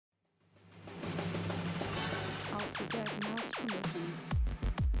get mouse permission.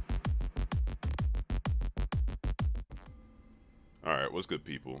 Alright, what's good,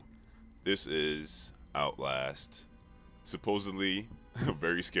 people? This is Outlast. Supposedly a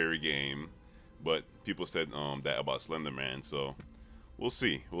very scary game, but people said that about Slender Man, so we'll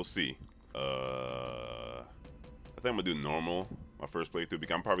see. We'll see. I think I'm gonna do normal my first playthrough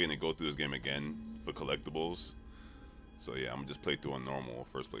because I'm probably gonna go through this game again for collectibles. So yeah, I'm gonna just play through on normal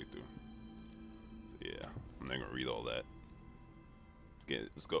first playthrough. So yeah, I'm not gonna read all that.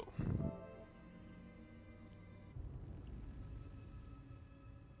 Let's go.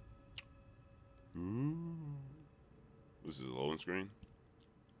 Ooh. This is a loading screen.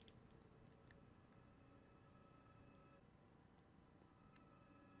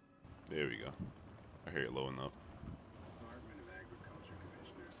 There we go. I hear it loading up.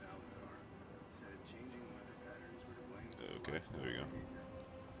 Okay, there we go.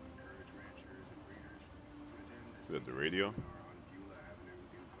 Is that the radio?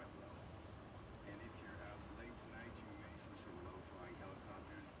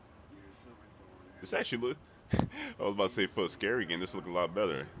 This actually look. I was about to say for a scary game, this looks a lot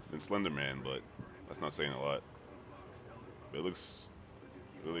better than Slender Man, but that's not saying a lot. But it looks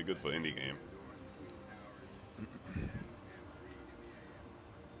really good for indie game.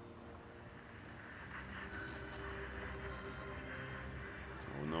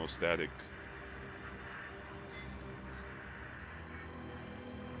 Oh no, static.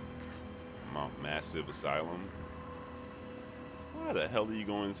 Mount Massive Asylum. Why the hell are you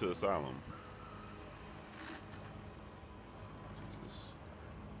going into Asylum? Jesus.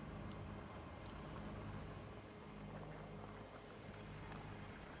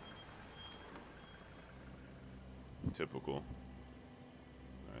 Typical.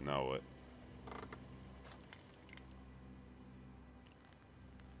 Alright, now what?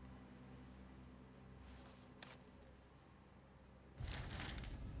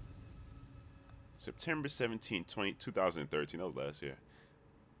 September 17th, 2013. That was last year.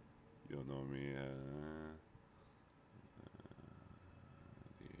 You don't know me.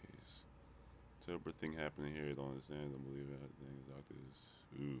 These terrible thing happening here. Don't understand. Don't believe it. Doctors.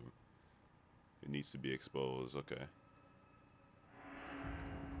 Ooh. It needs to be exposed. Okay.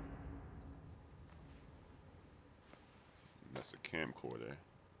 That's a camcorder.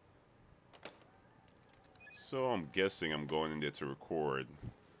 So I'm guessing I'm going in there to record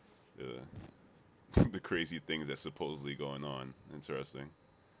the crazy things that's supposedly going on. Interesting.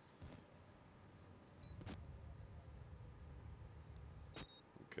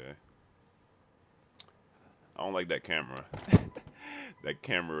 Okay. I don't like that camera. That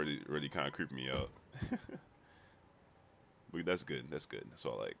camera really kind of creeped me out. But that's good. That's good. That's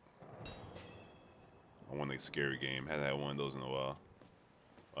all I like. I want a scary game. Haven't had one of those in a while.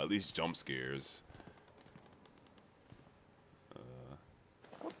 Or at least jump scares.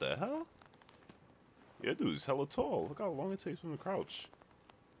 What the hell? Yeah, dude, it's hella tall. Look how long it takes for him to crouch.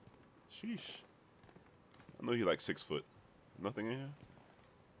 Sheesh. I know he like 6 foot. Nothing in here?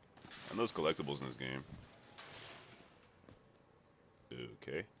 I know there's collectibles in this game.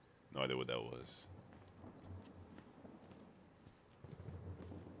 Okay. No idea what that was.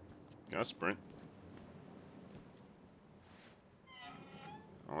 Can I sprint?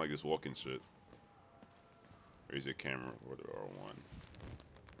 I don't like this walking shit. Raise your camera or the R1.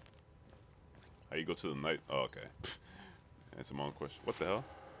 How you go to the night? Oh, okay. Answer my own question. What the hell?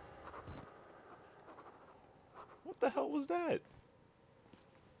 What the hell was that?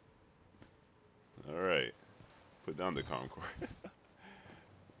 Alright. Put down the Concord.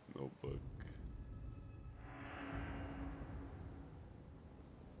 Notebook.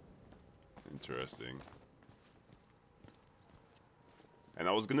 Interesting. And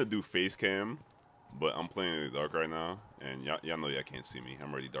I was gonna do face cam, but I'm playing in the dark right now, and y'all know y'all can't see me.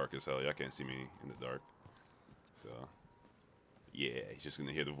 I'm already dark as hell. Y'all can't see me in the dark. So, yeah, he's just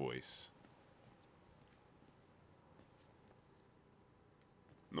gonna hear the voice.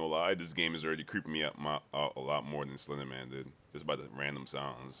 No lie, this game is already creeping me out a lot more than Slender Man did. Just by the random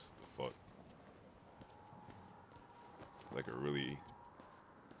sounds. The fuck? Like a really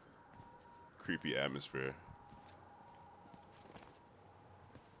creepy atmosphere.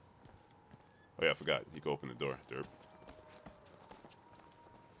 Oh yeah, I forgot. You can open the door. Derp.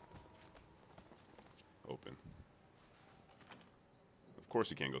 Open. Of course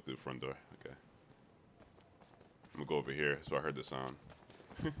you can't go through the front door. Okay. I'm gonna go over here, so I heard the sound.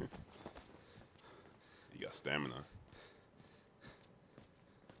 You got stamina.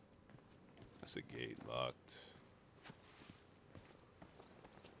 That's a gate locked.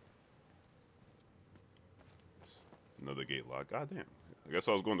 Another gate locked. God damn. I guess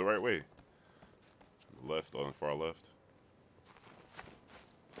I was going the right way. left, on the far left.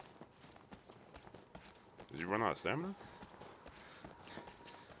 Did you run out of stamina?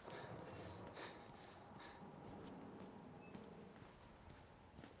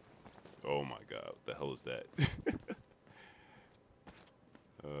 Oh my god, what the hell is that?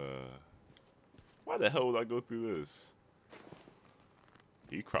 Why the hell would I go through this?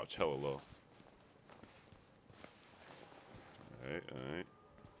 He crouched hella low. Alright, alright.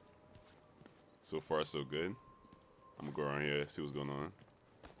 So far, so good. I'm gonna go around here, see what's going on.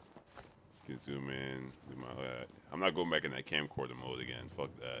 Can zoom in, zoom out. I'm not going back in that camcorder mode again.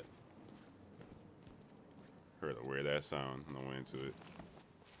 Fuck that. Heard a weird ass sound on the way into it.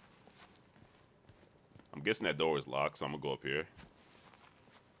 I'm guessing that door is locked, so I'm gonna go up here.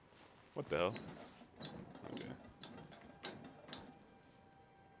 What the hell? Okay.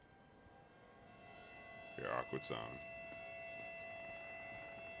 Hear awkward sound.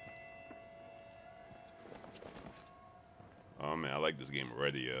 Oh man, I like this game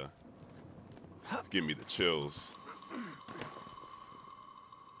already, yeah. It's giving me the chills.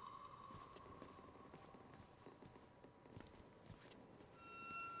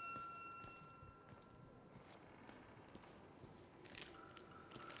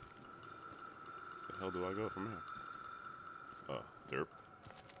 The hell do I go from here? Oh, derp.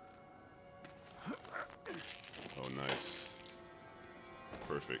 Oh, nice.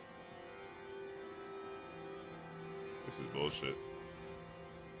 Perfect. This is bullshit.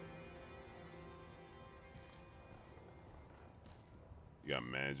 You gotta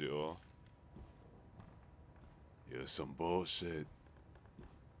manage it all. Yeah, some bullshit.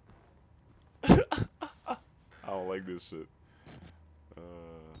 I don't like this shit.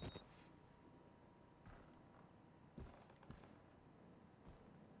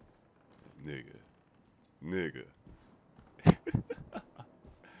 Nigga. Nigga.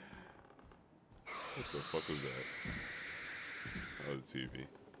 What the fuck was that? That was the TV.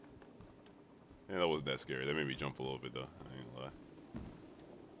 Yeah, that wasn't that scary. That made me jump a little bit though. I ain't gonna lie.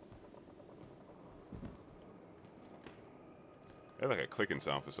 I had like a clicking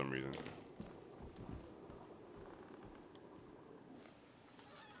sound for some reason.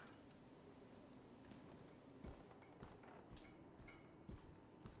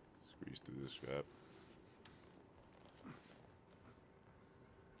 Squeeze through this strap.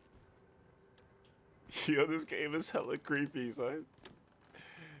 Yo, this game is hella creepy, son.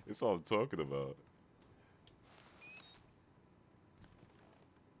 That's all I'm talking about.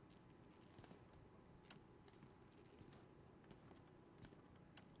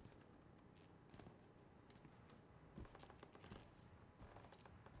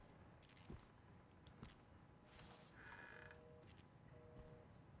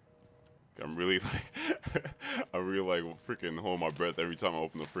 I'm really like, I really like freaking hold my breath every time I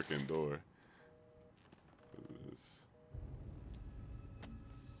open the freaking door.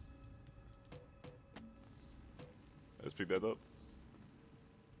 Let's pick that up.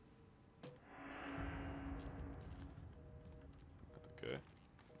 Okay.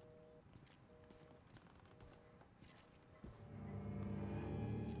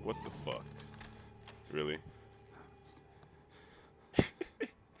 What the fuck? Really?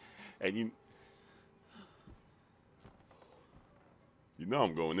 And you know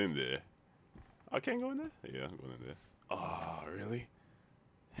I'm going in there. I can't go in there? Yeah, I'm going in there. Oh, really?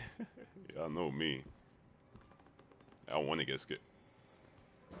 Y'all know me. I don't want to get scared.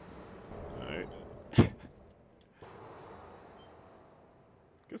 Alright.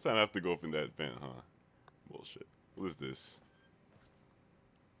 Guess I have to go up in that vent, huh? Bullshit. What is this?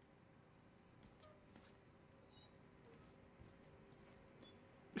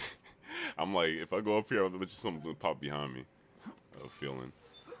 I'm like, if I go up here, I'll bet you something will pop behind me. I have a feeling.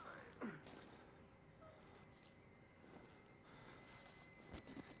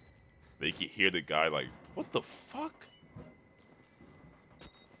 They can hear the guy like, what the fuck?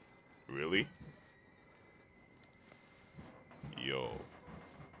 Really? Yo.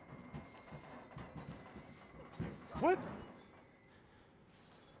 What?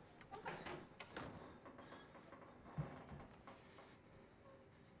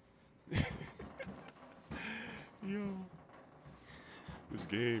 Yo. This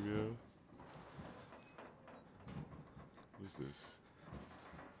game, yo. What's this?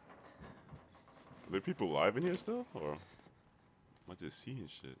 Are there people live in here still? Or am I just seeing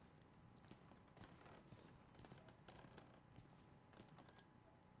shit?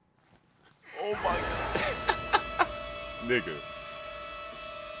 Oh my god. Nigga.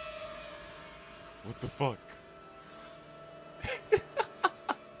 What the fuck?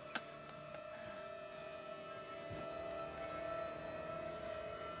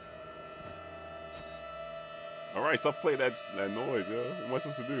 All right, stop playing that noise, yo. What am I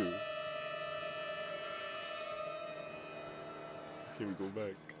supposed to do? Can't we go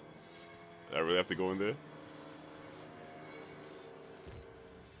back? I really have to go in there?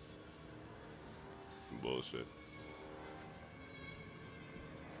 Bullshit.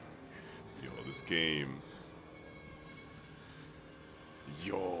 Yo, this game.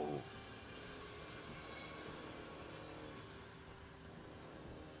 Yo.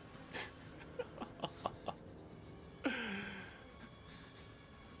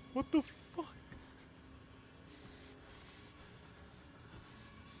 What the fuck?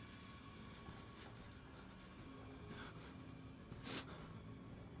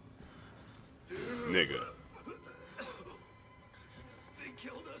 Nigga. They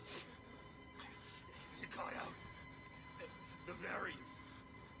killed us. You got out. The variants.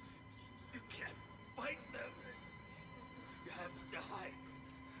 You can't fight them. You have to hide.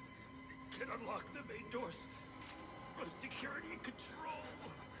 You can unlock the main doors from security and control.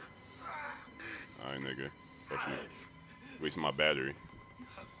 Alright, nigga. Fuck you. Wasting my battery. You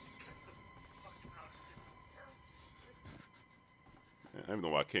have to get the fuck out of here. I don't even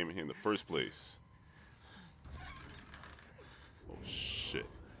know why I came in here in the first place. Oh shit.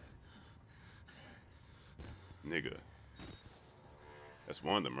 Nigga. That's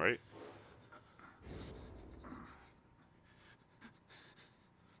one of them, right?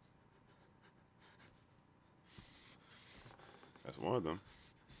 That's one of them.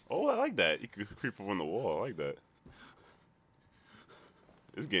 Oh, I like that. You could creep up on the wall. I like that.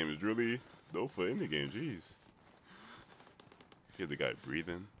 This game is really dope for indie game. Jeez. Hear the guy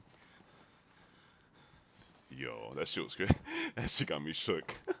breathing. Yo, that shit was great. That shit got me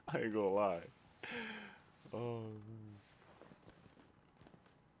shook. I ain't gonna lie. Oh, man.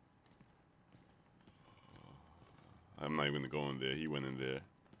 I'm not even gonna go in there. He went in there.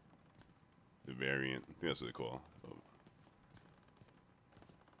 The variant. I think that's what they call.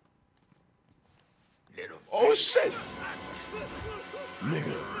 Oh shit!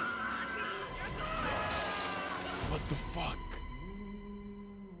 Nigga. What the fuck?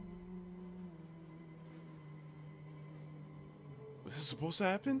 Was this supposed to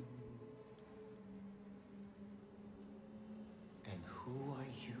happen? And who are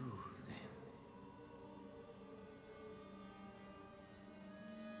you then?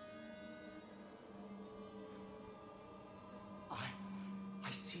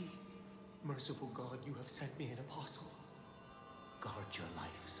 I see. Merciful God, you have sent me an apostle. Guard your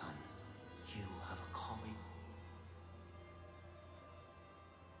life, son. You have a calling.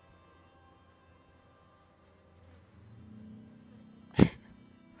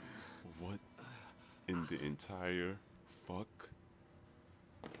 What in the entire fuck?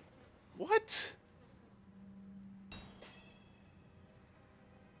 What?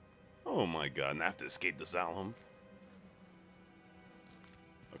 Oh my god, and I have to escape the asylum.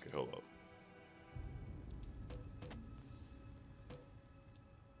 Okay, hold up.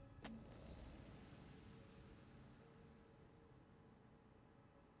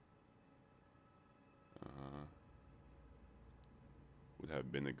 Would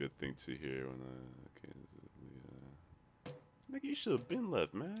have been a good thing to hear when nigga, you should have been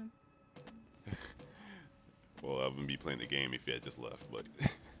left, man. Well, I wouldn't be playing the game if you had just left, but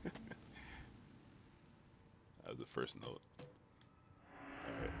that was the first note.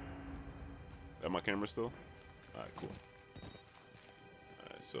 Alright. That my camera still? Alright, cool.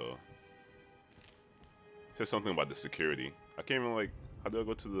 Alright, so it says something about the security. I can't even like, how do I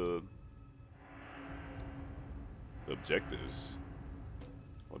go to the objectives?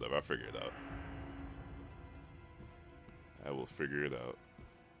 Whatever, I'll figure it out. I will figure it out.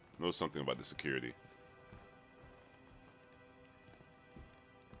 Know something about the security.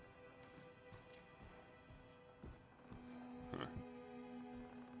 Huh.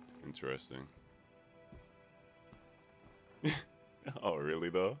 Interesting. Oh, really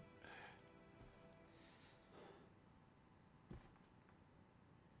though?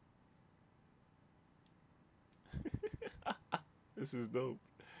 This is dope.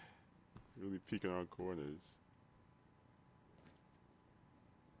 Really peeking around corners.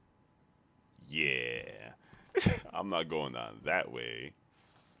 Yeah. I'm not going down that way.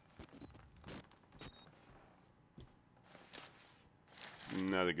 It's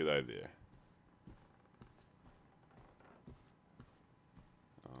not a good idea.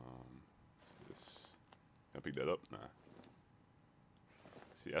 What's this? Can I pick that up? Nah.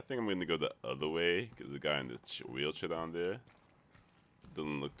 See, I think I'm gonna go the other way because the guy in the wheelchair down there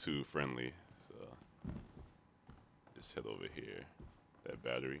doesn't look too friendly, so just head over here. That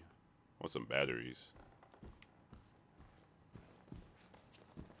battery. I want some batteries.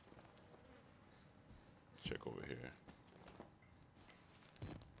 check over here.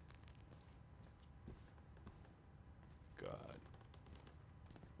 God.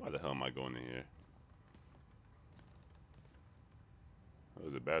 Why the hell am I going in here? Oh,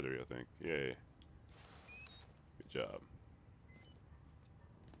 there's a battery, I think. Yay. Good job.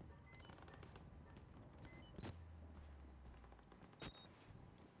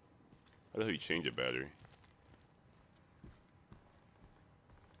 How the hell you change a battery?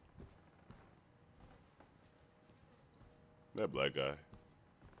 That black guy.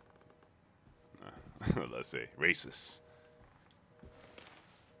 Nah. Let's say racist.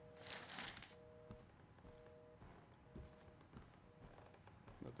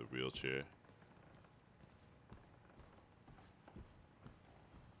 Not the wheelchair.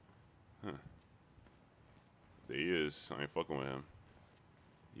 Huh. There he is. I ain't fucking with him.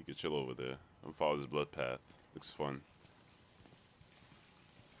 He could chill over there. I'm follow his blood path. Looks fun.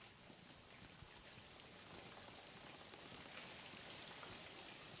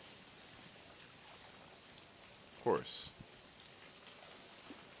 Of course.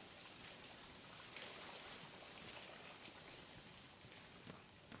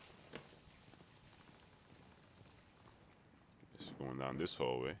 Just going down this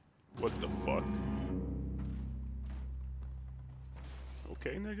hallway. What the fuck?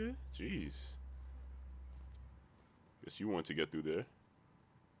 Okay, nigga. Jeez. Guess you want to get through there.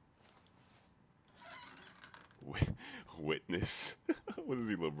 Witness. What is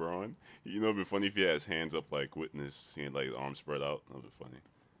he, LeBron? You know, it'd be funny if he had his hands up like witness. He had like his arms spread out. That'd be funny.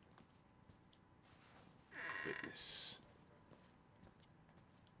 Witness.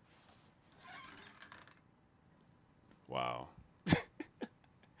 Wow.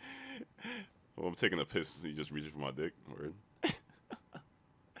 Well, I'm taking a piss. So you just reaching for my dick. Word.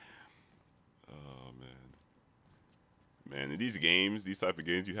 Oh, man. Man, in these games, these type of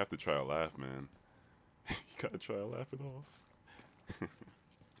games, you have to try to laugh, man. You gotta try to laugh it off.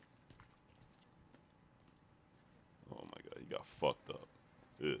 Oh my god, you got fucked up.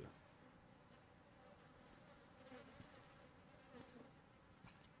 Ugh.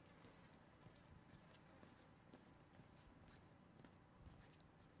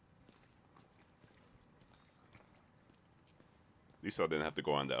 At least I didn't have to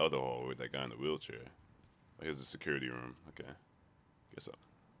go on the other hall with that guy in the wheelchair. Oh, here's the security room. Okay. Guess so.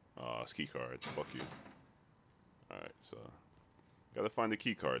 Oh, it's key card. Fuck you. Alright, so. Gotta find the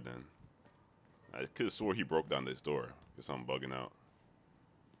key card then. I could have swore he broke down this door. Guess I'm bugging out.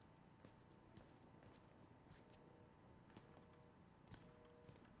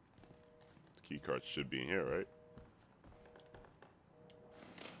 The key card should be in here, right?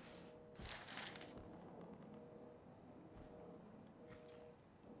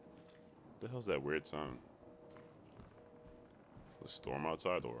 What the hell's that weird sound? A storm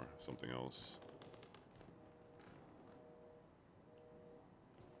outside or something else?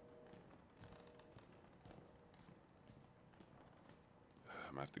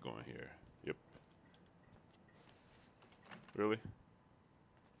 I'm gonna have to go in here. Yep. Really?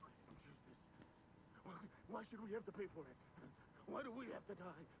 Why should we have to pay for it? Why do we have to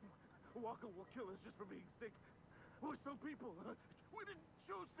die? Walker will kill us just for being sick. We're still people. We didn't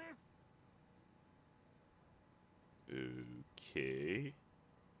choose this. Okay.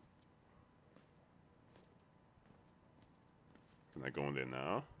 Can I go in there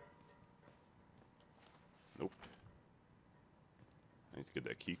now? Nope. I need to get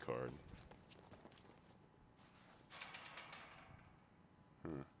that key card.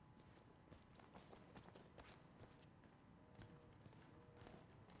 Huh.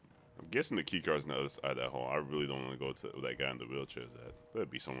 I'm guessing the key card's on the other side of that hall. I really don't want to go to where that guy in the wheelchair is at. That'd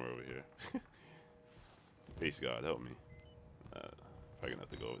be somewhere over here. Please, God, help me. Probably gonna have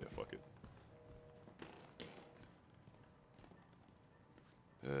to go over there. Fuck it.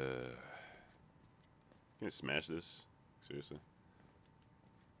 Can I smash this? Seriously?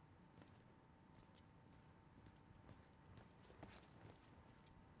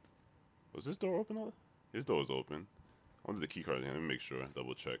 Was this door open? His door is open. I wanted the key card in here. Let me make sure.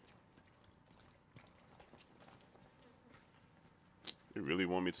 Double check. They really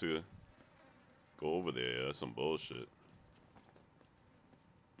want me to go over there. Yeah, that's some bullshit.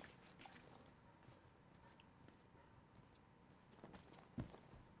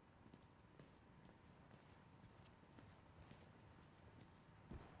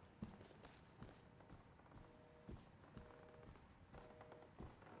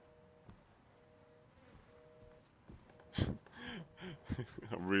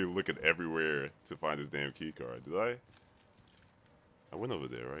 I'm really looking everywhere to find this damn key card. Did I? I went over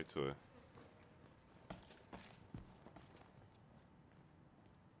there, right? To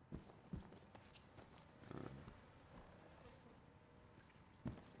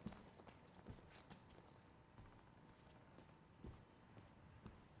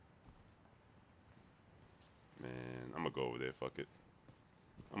gonna go over there. Fuck it.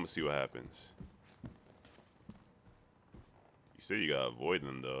 I'm gonna see what happens. You say you gotta avoid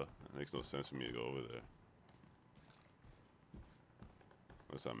them though. It makes no sense for me to go over there.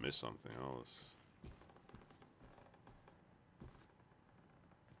 Unless I missed something else.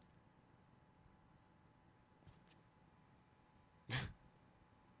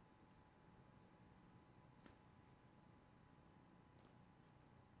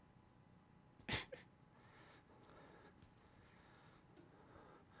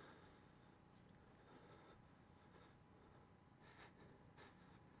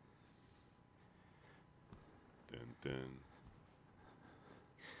 Then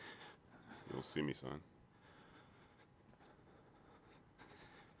you don't see me, son.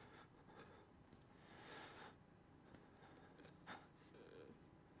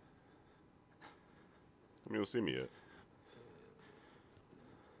 You don't see me yet.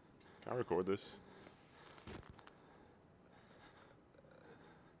 Can I record this?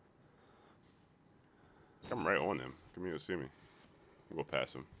 I'm right on him. Come here, see me. I'll go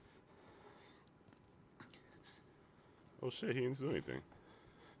past him. Oh shit, he didn't do anything.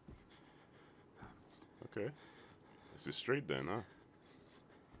 Okay. This is straight then, huh?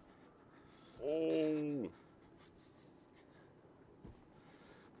 Oh.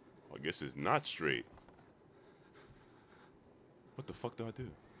 I guess it's not straight. What the fuck do I do?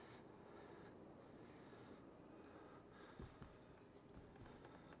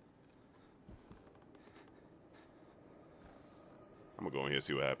 I'm gonna go in here and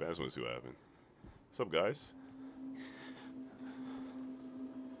see what happens. I just wanna see what happens. What's up, guys?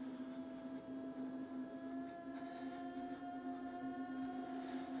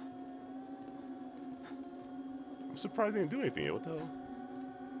 I'm surprised he didn't do anything yet. What the hell?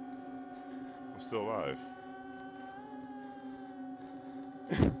 I'm still alive.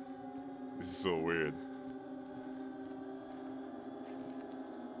 This is so weird.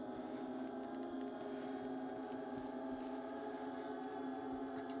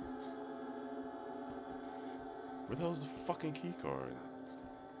 Where the hell's the fucking key card?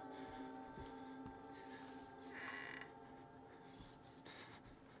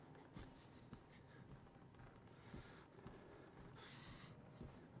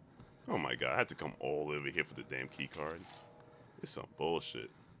 Oh my god, I had to come all the way over here for the damn key card. It's some bullshit.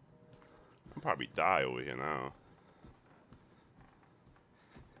 I'll probably die over here now.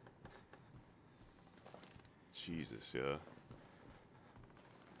 Jesus, yeah.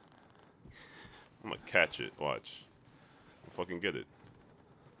 I'm gonna catch it, watch. I'll fucking get it.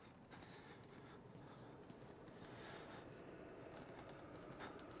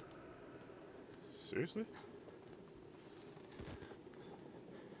 Seriously?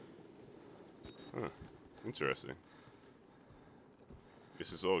 Huh. Interesting.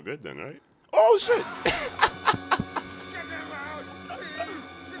 Guess it's all good then, right? Oh shit!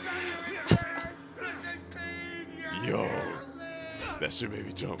 Yo, that shit made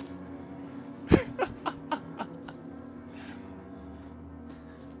me jump.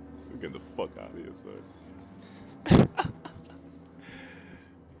 I'm getting the fuck out of here, son.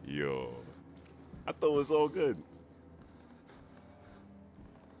 Yo, I thought it was all good.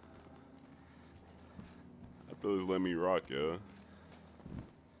 I thought it was let me rock, yo.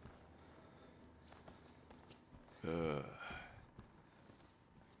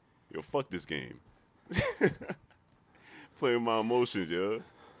 Yo, fuck this game. Playing my emotions, yo.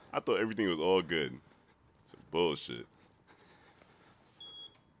 I thought everything was all good. Some bullshit.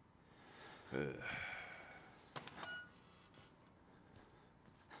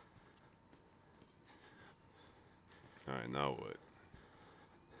 Alright, now what?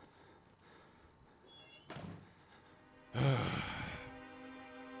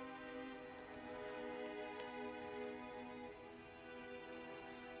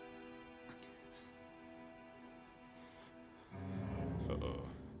 Uh-oh.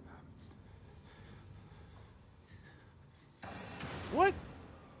 What?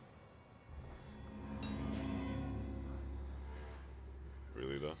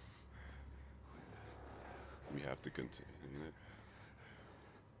 Really, though? We have to continue it.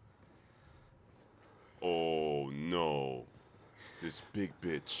 Oh, no. This big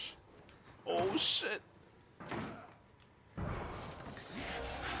bitch. Oh, shit.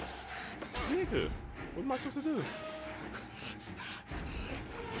 Nigga, what am I supposed to do?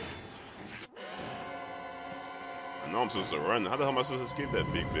 I know I'm supposed to run. How the hell am I supposed to escape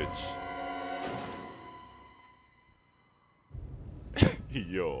that big bitch?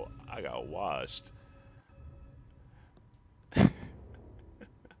 Yo, I got washed. Oh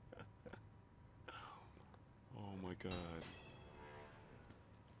my god.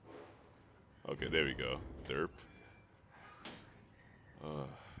 Okay, there we go. Derp.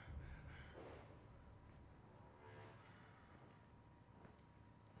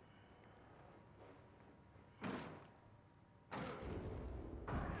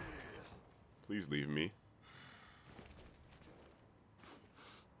 Please leave me.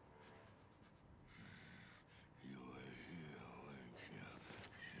 You were here, weren't you?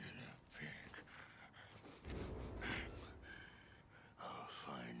 Little pig. I'll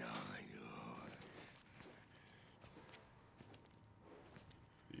find all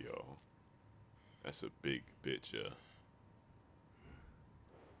you. Yo. That's a big bitch, yeah.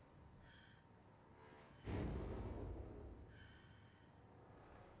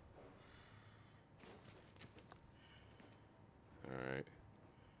 Alright.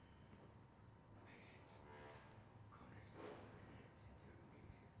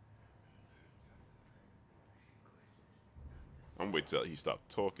 I'm waiting till he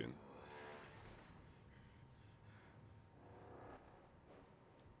stopped talking.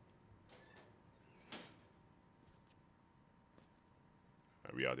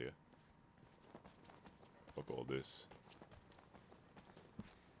 Alright, we out here. Fuck all this.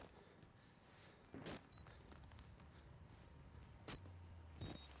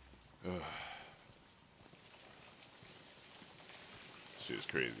 Shit is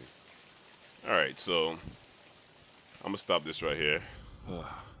crazy. Alright, so I'm gonna stop this right here.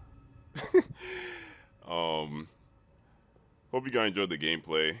 Hope you guys enjoyed the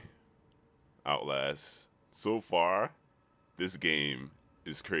gameplay. Outlast. So far, this game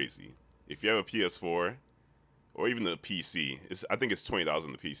is crazy. If you have a PS4 or even the PC, I think it's $20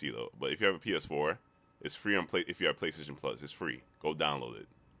 on the PC though. But if you have a PS4, it's free on if you have PlayStation Plus, it's free. Go download it.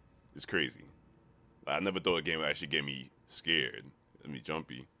 It's crazy. I never thought a game would actually get me scared, get me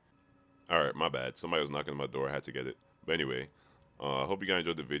jumpy. All right, my bad. Somebody was knocking on my door. I had to get it. But anyway, I hope you guys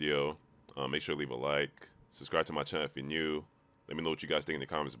enjoyed the video. Make sure to leave a like. Subscribe to my channel if you're new. Let me know what you guys think in the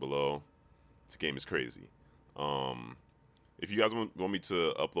comments below. This game is crazy. If you guys want me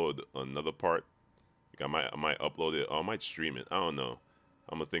to upload another part, I might upload it. Or I might stream it. I don't know.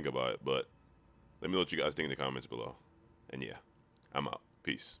 I'm gonna think about it. But let me know what you guys think in the comments below. And yeah, I'm out.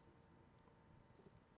 Peace.